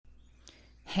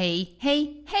Hey,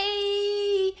 hey,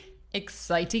 hey!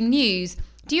 Exciting news.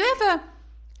 Do you ever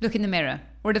look in the mirror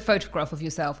or at a photograph of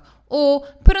yourself or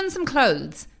put on some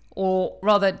clothes? Or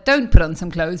rather, don't put on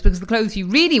some clothes because the clothes you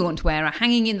really want to wear are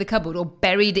hanging in the cupboard or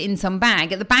buried in some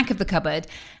bag at the back of the cupboard,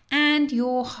 and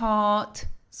your heart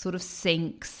sort of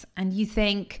sinks and you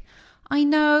think, I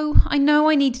know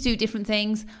I need to do different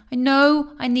things. I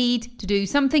know I need to do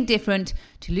something different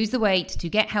to lose the weight, to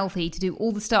get healthy, to do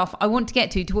all the stuff I want to get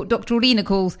to what Dr. Orlina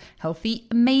calls healthy,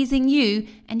 amazing you,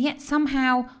 and yet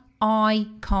somehow I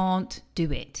can't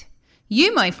do it.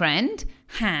 You, my friend,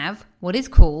 have what is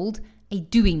called a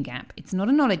doing gap. It's not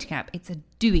a knowledge gap, it's a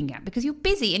doing gap because you're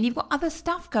busy and you've got other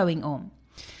stuff going on.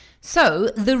 So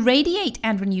the Radiate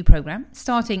and Renew program,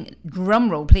 starting,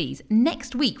 drumroll please,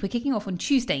 next week. We're kicking off on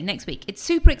Tuesday next week. It's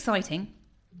super exciting.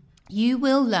 You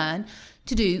will learn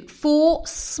to do 4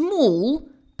 small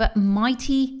but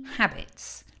mighty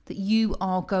habits that you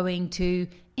are going to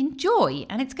enjoy,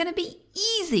 and it's going to be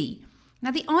easy. Now,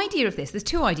 the idea of this, there's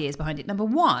 2 ideas behind it. Number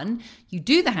 1, you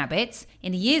do the habits.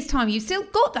 In a year's time, you've still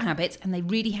got the habits and they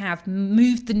really have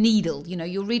moved the needle. You know,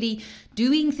 you're really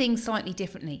doing things slightly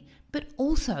differently. But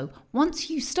also, once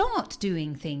you start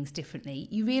doing things differently,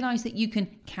 you realise that you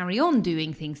can carry on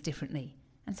doing things differently.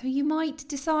 And so you might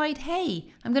decide,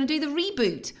 hey, I'm going to do the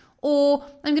reboot, or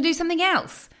I'm going to do something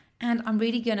else. And I'm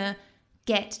really going to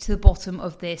get to the bottom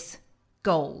of this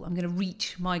goal. I'm going to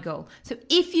reach my goal. So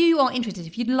if you are interested,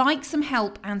 if you'd like some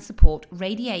help and support,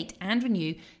 Radiate and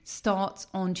Renew starts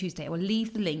on Tuesday. I will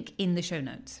leave the link in the show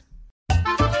notes.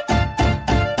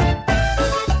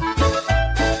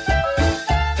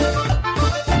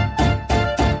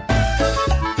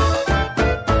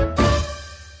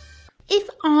 If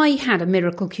I had a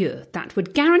miracle cure that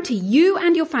would guarantee you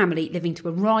and your family living to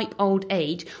a ripe old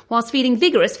age whilst feeling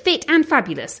vigorous, fit and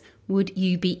fabulous, would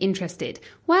you be interested?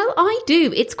 Well, I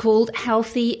do. It's called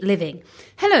Healthy Living.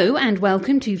 Hello and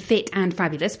welcome to Fit and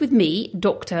Fabulous with me,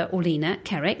 Dr. Orlina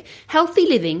Kerrick. Healthy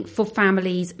Living for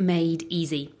Families Made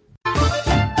Easy.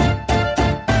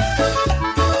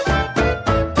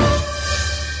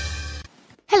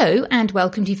 Hello and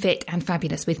welcome to Fit and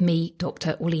Fabulous with me,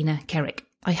 Dr. Orlina Kerrick.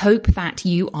 I hope that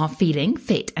you are feeling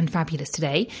fit and fabulous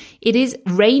today. It is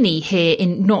rainy here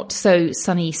in not so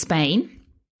sunny Spain.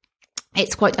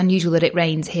 It's quite unusual that it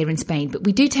rains here in Spain, but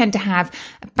we do tend to have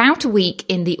about a week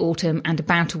in the autumn and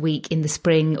about a week in the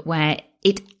spring where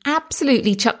it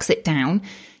absolutely chucks it down.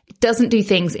 It doesn't do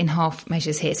things in half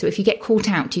measures here. So if you get caught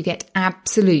out, you get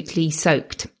absolutely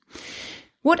soaked.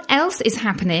 What else is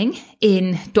happening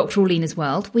in Dr. Orlina's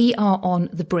world? We are on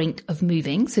the brink of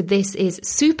moving. So this is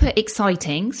super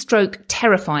exciting, stroke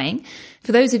terrifying.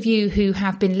 For those of you who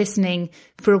have been listening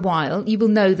for a while, you will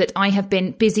know that I have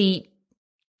been busy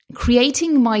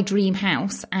creating my dream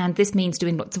house, and this means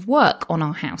doing lots of work on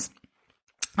our house.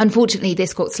 Unfortunately,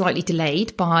 this got slightly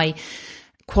delayed by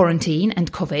quarantine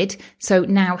and COVID. So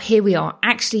now here we are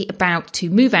actually about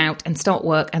to move out and start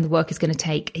work, and the work is going to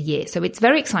take a year. So it's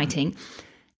very exciting.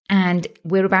 And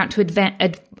we're about to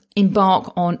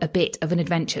embark on a bit of an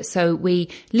adventure. So we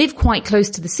live quite close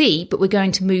to the sea, but we're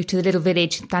going to move to the little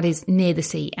village that is near the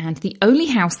sea. And the only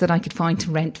house that I could find to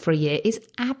rent for a year is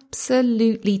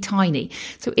absolutely tiny.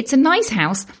 So it's a nice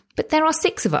house, but there are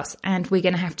 6 of us and we're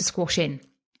going to have to squash in.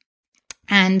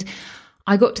 And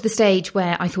I got to the stage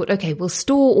where I thought, okay, we'll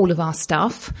store all of our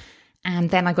stuff. And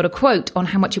then I got a quote on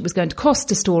how much it was going to cost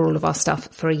to store all of our stuff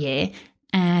for a year.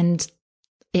 And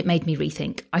it made me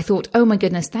rethink. I thought, oh my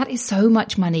goodness, that is so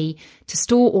much money to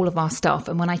store all of our stuff.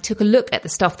 And when I took a look at the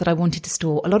stuff that I wanted to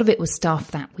store, a lot of it was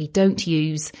stuff that we don't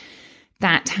use,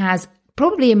 that has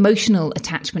probably emotional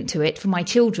attachment to it. For my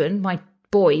children, my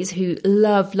boys who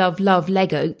love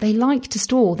Lego, they like to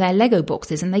store their Lego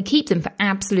boxes and they keep them for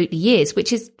absolutely years,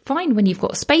 which is fine when you've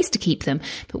got space to keep them.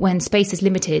 But when space is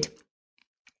limited,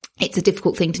 it's a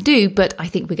difficult thing to do, but I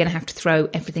think we're going to have to throw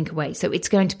everything away. So it's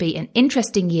going to be an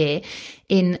interesting year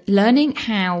in learning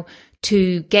how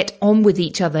to get on with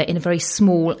each other in a very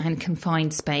small and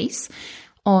confined space,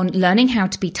 on learning how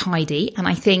to be tidy. And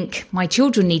I think my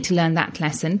children need to learn that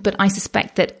lesson, but I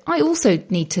suspect that I also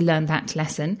need to learn that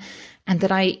lesson, and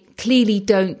that I clearly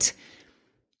don't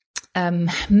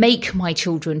make my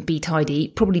children be tidy,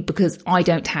 probably because I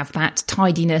don't have that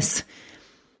tidiness,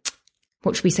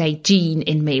 what should we say, gene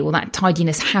in me, or that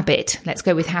tidiness habit. Let's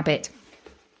go with habit.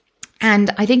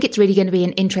 And I think it's really going to be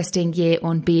an interesting year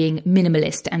on being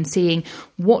minimalist and seeing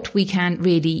what we can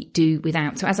really do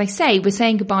without. So as I say, we're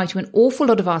saying goodbye to an awful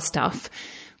lot of our stuff,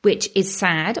 which is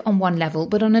sad on one level,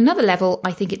 but on another level,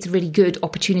 I think it's a really good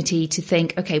opportunity to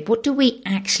think, okay, what do we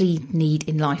actually need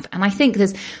in life? And I think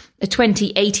there's a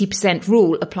 20-80%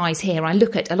 rule applies here. I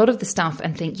look at a lot of the stuff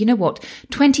and think, you know what,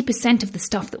 20% of the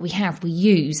stuff that we have, we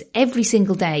use every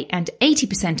single day, and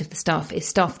 80% of the stuff is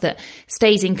stuff that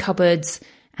stays in cupboards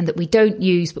and that we don't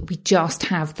use, but we just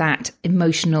have that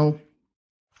emotional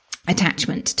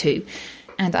attachment to.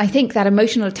 And I think that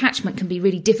emotional attachment can be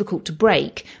really difficult to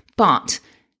break, but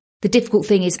the difficult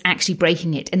thing is actually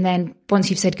breaking it. And then once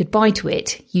you've said goodbye to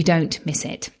it, you don't miss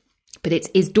it. But it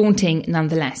is daunting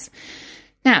nonetheless.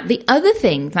 Now, the other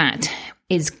thing that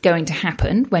is going to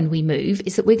happen when we move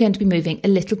is that we're going to be moving a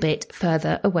little bit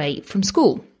further away from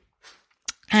school.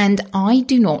 And I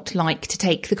do not like to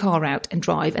take the car out and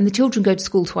drive, and the children go to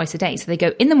school twice a day. So they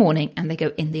go in the morning and they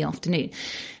go in the afternoon.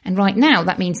 And right now,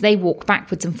 that means they walk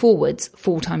backwards and forwards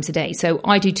 4 times a day. So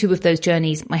I do 2 of those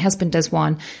journeys. My husband does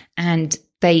 1, and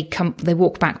they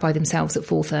walk back by themselves at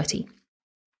 4:30.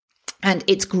 And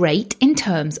it's great in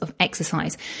terms of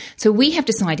exercise. So we have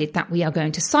decided that we are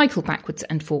going to cycle backwards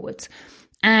and forwards.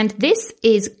 And this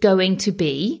is going to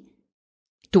be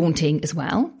daunting as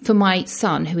well. For my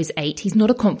son, who is 8, he's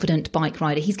not a confident bike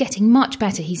rider. He's getting much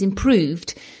better. He's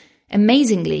improved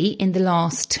amazingly in the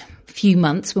last few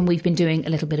months when we've been doing a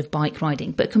little bit of bike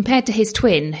riding. But compared to his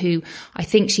twin, who I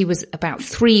think she was about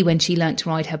 3 when she learnt to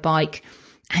ride her bike,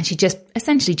 and she just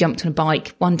essentially jumped on a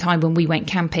bike one time when we went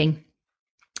camping.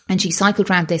 And she cycled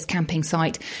around this camping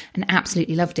site and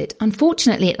absolutely loved it.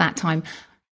 Unfortunately, at that time,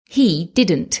 he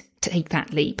didn't take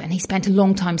that leap. And he spent a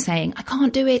long time saying, I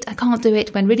can't do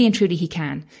it, when really and truly he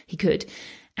could.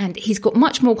 And he's got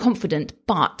much more confident,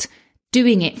 but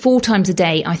doing it 4 times a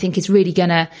day, I think is really going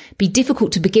to be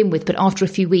difficult to begin with. But after a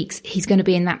few weeks, he's going to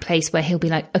be in that place where he'll be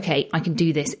like, okay, I can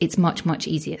do this. It's much, much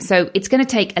easier. So it's going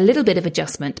to take a little bit of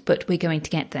adjustment, but we're going to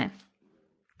get there.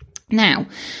 Now,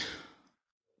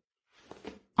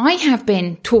 I have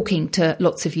been talking to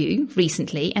lots of you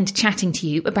recently and chatting to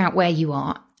you about where you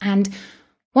are. And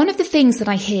one of the things that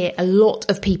I hear a lot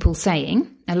of people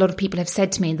saying, a lot of people have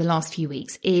said to me in the last few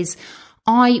weeks, is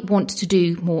I want to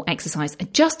do more exercise. I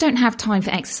just don't have time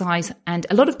for exercise. And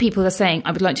a lot of people are saying,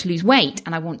 I would like to lose weight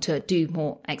and I want to do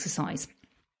more exercise.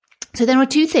 So there are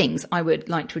 2 things I would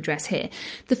like to address here.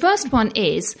 The first one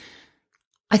is,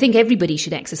 I think everybody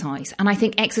should exercise. And I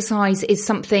think exercise is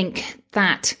something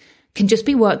that can just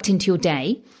be worked into your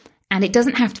day, and it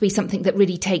doesn't have to be something that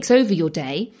really takes over your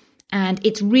day. And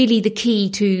it's really the key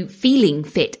to feeling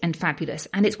fit and fabulous.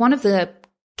 And it's one of the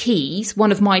keys,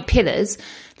 one of my pillars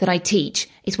that I teach.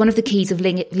 It's one of the keys of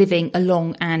living a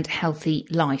long and healthy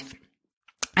life.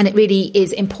 And it really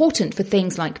is important for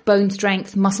things like bone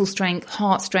strength, muscle strength,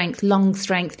 heart strength, lung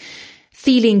strength,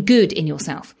 feeling good in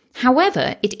yourself.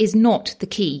 However, it is not the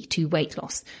key to weight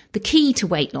loss. The key to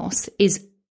weight loss is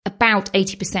about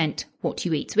 80% what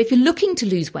you eat. So if you're looking to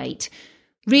lose weight,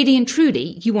 really and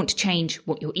truly, you want to change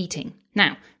what you're eating.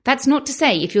 Now, that's not to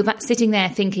say if you're sitting there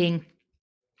thinking,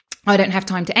 I don't have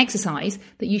time to exercise,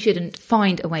 that you shouldn't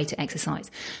find a way to exercise.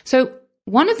 So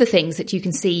one of the things that you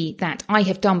can see that I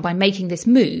have done by making this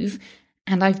move,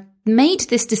 and I've made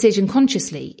this decision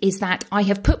consciously, is that I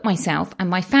have put myself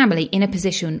and my family in a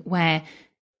position where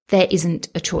there isn't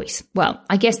a choice. Well,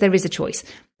 I guess there is a choice.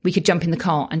 We could jump in the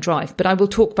car and drive, but I will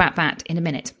talk about that in a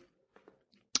minute.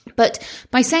 But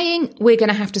by saying we're going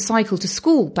to have to cycle to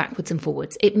school backwards and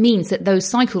forwards, it means that those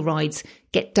cycle rides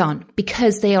get done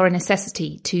because they are a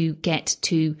necessity to get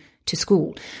to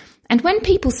school. And when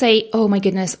people say, oh my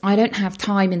goodness, I don't have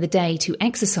time in the day to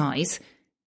exercise,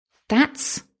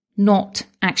 that's not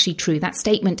actually true. That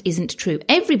statement isn't true.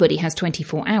 Everybody has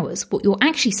 24 hours. What you're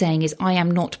actually saying is, I am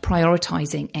not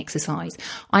prioritizing exercise.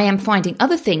 I am finding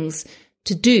other things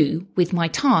to do with my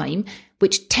time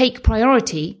which take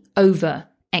priority over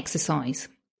exercise.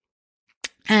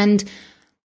 And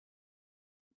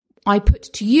I put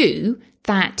to you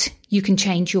that you can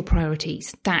change your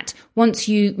priorities, that once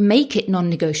you make it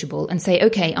non-negotiable and say,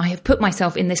 okay, I have put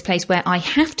myself in this place where I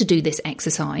have to do this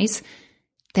exercise,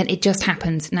 then it just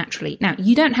happens naturally. Now,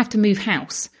 you don't have to move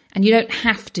house, and you don't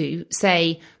have to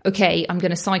say, okay, I'm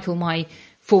going to cycle my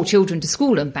 4 children to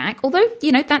school and back, although,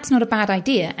 that's not a bad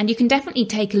idea. And you can definitely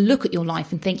take a look at your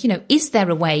life and think, is there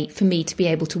a way for me to be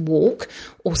able to walk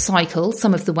or cycle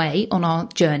some of the way on our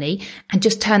journey and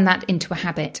just turn that into a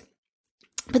habit?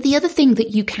 But the other thing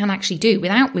that you can actually do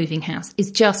without moving house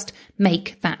is just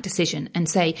make that decision and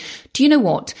say, do you know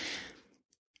what?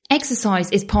 Exercise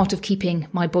is part of keeping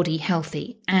my body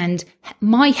healthy, and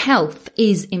my health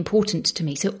is important to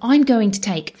me. So I'm going to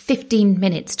take 15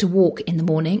 minutes to walk in the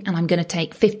morning, and I'm going to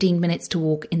take 15 minutes to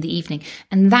walk in the evening.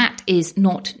 And that is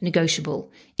not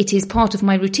negotiable. It is part of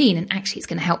my routine, and actually it's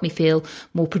going to help me feel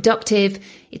more productive.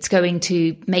 It's going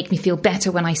to make me feel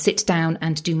better when I sit down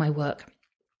and do my work.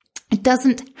 It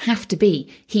doesn't have to be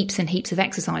heaps and heaps of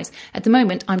exercise. At the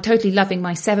moment, I'm totally loving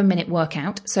my 7-minute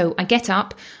workout. So I get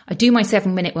up, I do my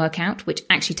 7-minute workout, which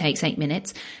actually takes 8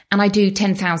 minutes, and I do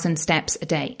 10,000 steps a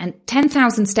day. And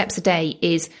 10,000 steps a day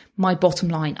is my bottom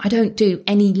line. I don't do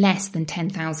any less than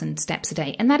 10,000 steps a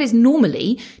day. And that is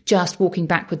normally just walking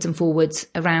backwards and forwards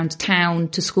around town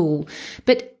to school.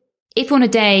 But if on a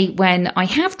day when I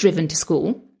have driven to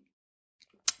school,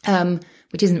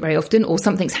 which isn't very often, or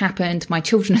something's happened, my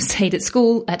children have stayed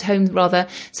at home rather,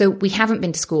 so we haven't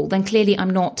been to school, then clearly I'm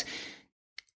not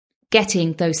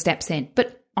getting those steps in.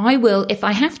 But I will, if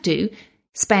I have to,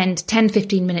 spend 10,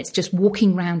 15 minutes just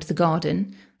walking around the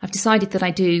garden. I've decided that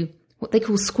I do what they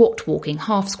call squat walking,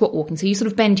 half squat walking. So you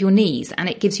sort of bend your knees and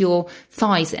it gives your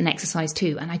thighs an exercise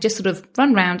too. And I just sort of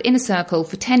run round in a circle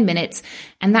for 10 minutes,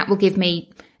 and that will give me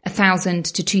 1,000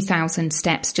 to 2,000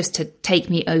 steps just to take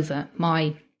me over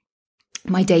my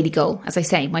daily goal. As I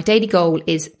say, my daily goal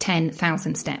is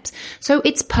 10,000 steps. So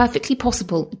it's perfectly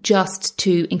possible just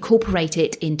to incorporate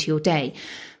it into your day.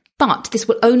 But this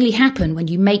will only happen when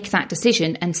you make that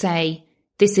decision and say,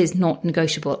 this is not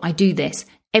negotiable. I do this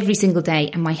every single day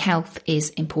and my health is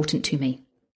important to me.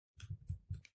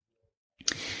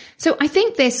 So I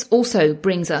think this also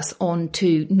brings us on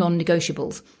to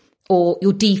non-negotiables, or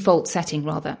your default setting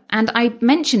rather. And I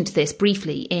mentioned this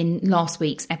briefly in last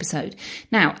week's episode.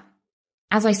 Now,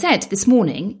 as I said this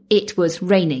morning, it was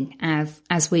raining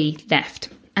as we left.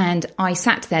 And I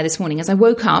sat there this morning. As I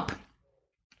woke up,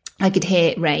 I could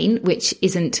hear rain, which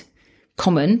isn't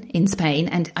common in Spain.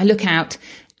 And I look out,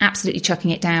 absolutely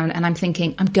chucking it down. And I'm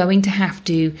thinking, I'm going to have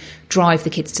to drive the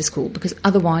kids to school because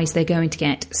otherwise they're going to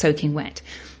get soaking wet.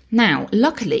 Now,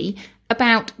 luckily,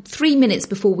 about 3 minutes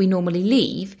before we normally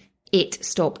leave, it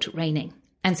stopped raining.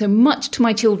 And so much to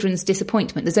my children's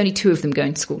disappointment, there's only 2 of them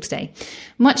going to school today.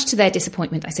 Much to their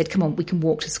disappointment, I said, come on, we can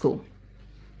walk to school.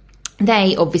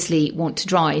 They obviously want to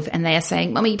drive and they are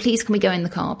saying, Mummy, please can we go in the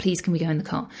car? Please can we go in the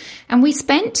car? And we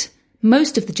spent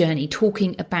most of the journey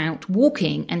talking about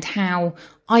walking and how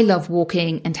I love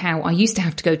walking and how I used to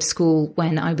have to go to school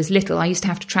when I was little. I used to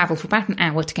have to travel for about an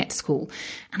hour to get to school.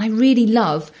 And I really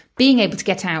love being able to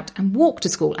get out and walk to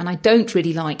school. And I don't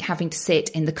really like having to sit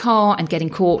in the car and getting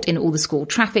caught in all the school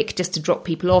traffic just to drop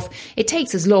people off. It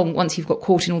takes as long once you've got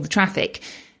caught in all the traffic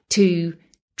to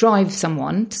drive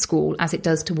someone to school as it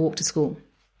does to walk to school.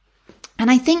 And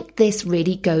I think this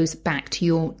really goes back to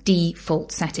your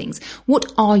default settings.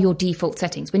 What are your default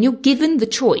settings? When you're given the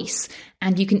choice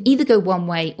and you can either go one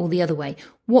way or the other way,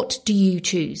 what do you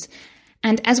choose?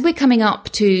 And as we're coming up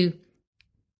to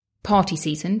party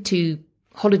season, to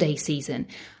holiday season,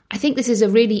 I think this is a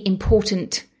really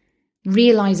important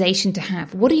realization to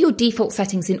have. What are your default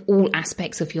settings in all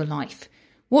aspects of your life?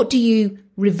 What do you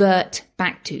revert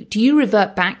back to? Do you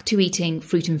revert back to eating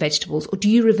fruit and vegetables, or do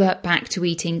you revert back to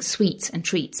eating sweets and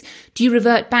treats? Do you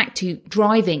revert back to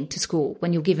driving to school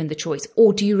when you're given the choice,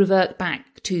 or do you revert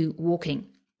back to walking?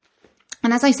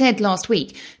 And as I said last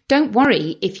week, don't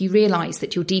worry if you realize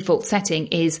that your default setting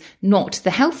is not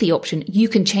the healthy option. You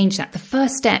can change that. The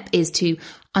first step is to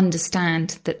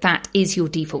understand that that is your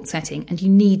default setting and you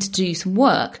need to do some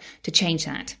work to change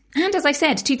that. And as I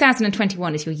said,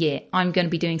 2021 is your year. I'm going to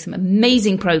be doing some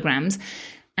amazing programs.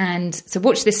 And so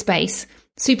watch this space.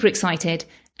 Super excited.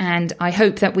 And I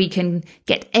hope that we can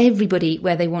get everybody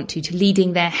where they want to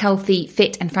leading their healthy,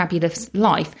 fit and fabulous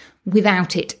life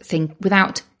without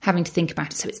having to think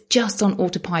about it. So it's just on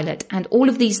autopilot, and all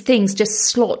of these things just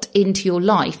slot into your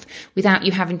life without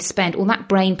you having to spend all that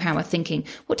brain power thinking,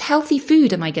 what healthy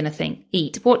food am I going to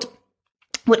eat? What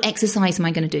exercise am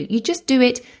I going to do? You just do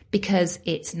it because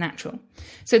it's natural.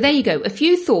 So there you go. A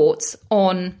few thoughts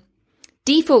on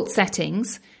default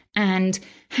settings and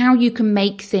how you can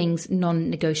make things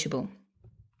non-negotiable.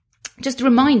 Just a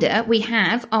reminder, we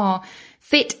have our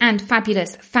Fit and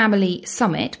Fabulous Family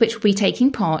Summit, which will be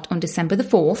taking part on December the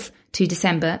 4th to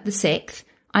December the 6th.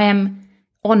 I am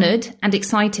honoured and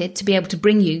excited to be able to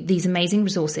bring you these amazing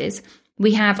resources.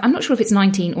 We have, I'm not sure if it's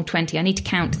 19 or 20. I need to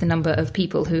count the number of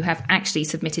people who have actually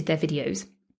submitted their videos.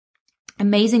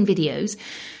 Amazing videos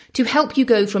to help you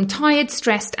go from tired,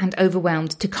 stressed and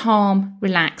overwhelmed to calm,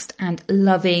 relaxed and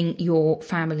loving your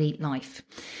family life.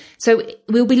 So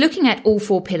we'll be looking at all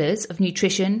 4 pillars of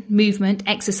nutrition, movement,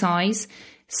 exercise,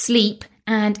 sleep,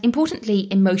 and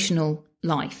importantly, emotional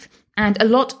life. And a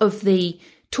lot of the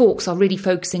talks are really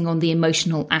focusing on the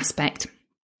emotional aspect,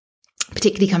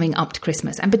 particularly coming up to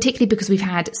Christmas, and particularly because we've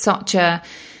had such a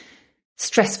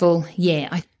stressful year.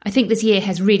 I think this year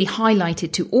has really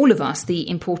highlighted to all of us the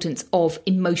importance of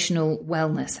emotional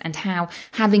wellness and how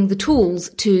having the tools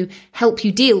to help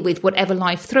you deal with whatever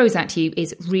life throws at you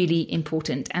is really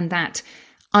important. And that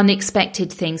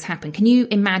unexpected things happen. Can you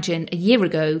imagine a year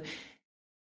ago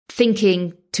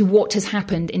thinking to what has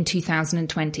happened in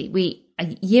 2020?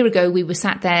 A year ago, we were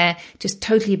sat there just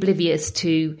totally oblivious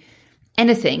to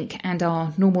anything and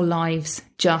our normal lives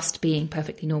just being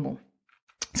perfectly normal.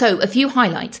 So a few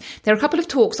highlights. There are a couple of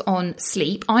talks on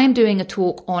sleep. I am doing a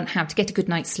talk on how to get a good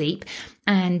night's sleep,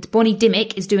 and Bonnie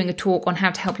Dimmick is doing a talk on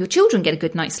how to help your children get a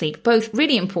good night's sleep. Both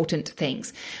really important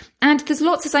things. And there's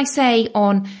lots, as I say,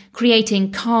 on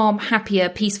creating calm, happier,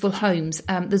 peaceful homes.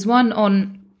 There's one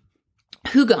on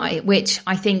Hygge, which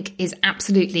I think is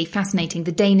absolutely fascinating,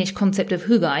 the Danish concept of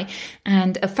Hygge,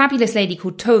 and a fabulous lady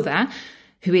called Tova,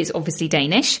 who is obviously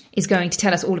Danish, is going to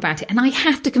tell us all about it. And I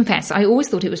have to confess, I always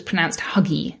thought it was pronounced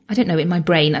Huggy. I don't know, in my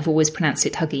brain, I've always pronounced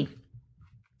it Huggy.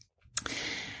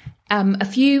 A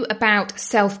few about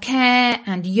self-care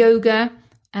and yoga,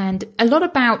 and a lot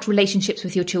about relationships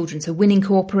with your children. So winning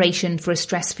cooperation for a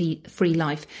stress-free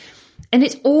life. And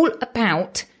it's all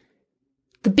about,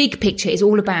 the big picture is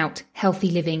all about healthy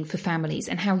living for families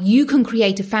and how you can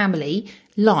create a family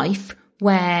life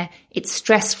where it's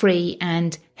stress-free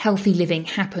and healthy living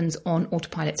happens on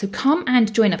autopilot. So come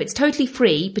and join up. It's totally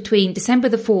free between December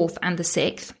the 4th and the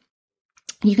 6th.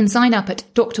 You can sign up at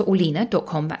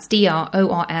drorlena.com, that's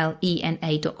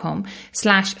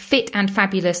drorlena.com/fit and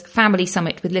fabulous family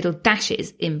summit with little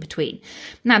dashes in between.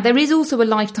 Now, there is also a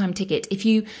lifetime ticket. If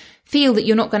you feel that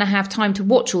you're not going to have time to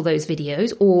watch all those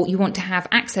videos, or you want to have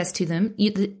access to them,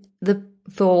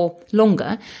 for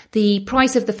longer, the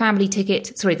price of the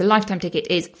the lifetime ticket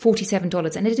is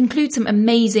 $47, and it includes some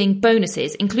amazing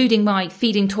bonuses, including my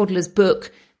Feeding Toddlers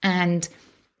book, and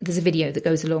there's a video that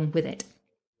goes along with it.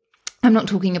 I'm not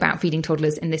talking about feeding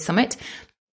toddlers in this summit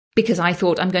because I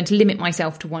thought I'm going to limit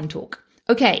myself to one talk.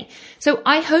 Okay, so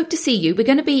I hope to see you. We're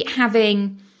going to be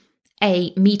having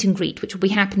a meet and greet, which will be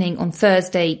happening on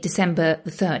Thursday, December the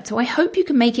 3rd. So I hope you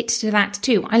can make it to that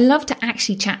too. I love to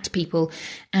actually chat to people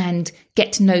and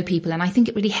get to know people. And I think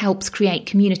it really helps create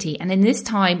community. And in this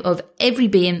time of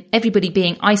everybody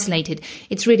being isolated,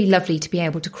 it's really lovely to be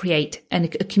able to create a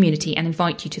community and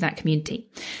invite you to that community.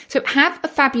 So have a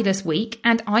fabulous week,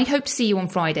 and I hope to see you on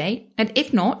Friday. And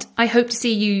if not, I hope to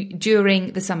see you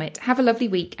during the summit. Have a lovely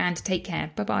week and take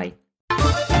care. Bye-bye.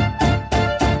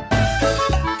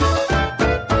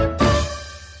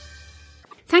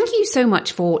 Thank you so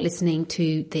much for listening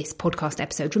to this podcast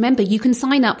episode. Remember, you can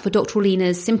sign up for Dr.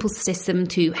 Orlena's Simple System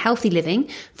to Healthy Living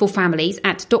for Families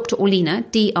at drorlena,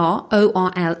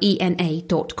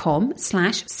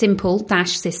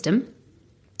 drorlena.com/simple-system.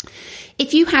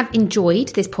 If you have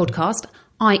enjoyed this podcast,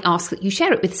 I ask that you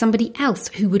share it with somebody else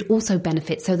who would also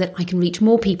benefit so that I can reach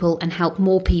more people and help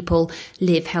more people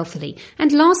live healthily.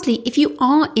 And lastly, if you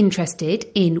are interested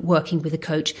in working with a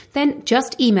coach, then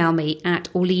just email me at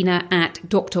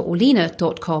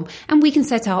orlena@drorlena.com and we can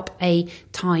set up a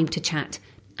time to chat.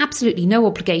 Absolutely no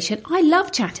obligation. I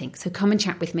love chatting, so come and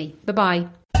chat with me. Bye-bye.